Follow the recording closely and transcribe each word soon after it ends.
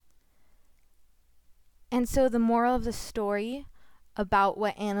And so the moral of the story about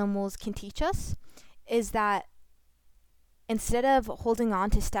what animals can teach us is that instead of holding on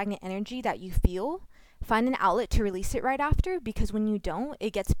to stagnant energy that you feel, find an outlet to release it right after, because when you don't,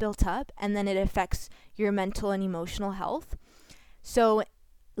 it gets built up and then it affects your mental and emotional health. So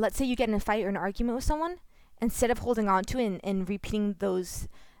let's say you get in a fight or an argument with someone, instead of holding on to it and repeating those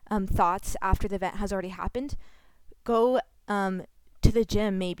thoughts after the event has already happened, go to the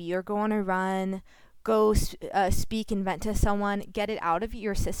gym maybe, or go on a run, go speak and vent to someone, get it out of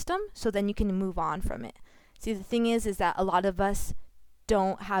your system so then you can move on from it. See, the thing is that a lot of us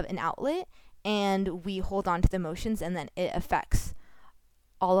don't have an outlet and we hold on to the emotions, and then it affects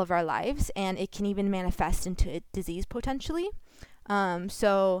all of our lives, and it can even manifest into a disease potentially.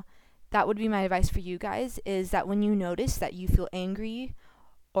 So that would be my advice for you guys, is that when you notice that you feel angry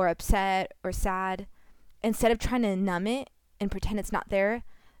or upset or sad, instead of trying to numb it and pretend it's not there,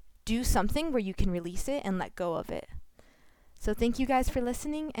 do something where you can release it and let go of it. So thank you guys for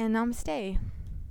listening, and namaste.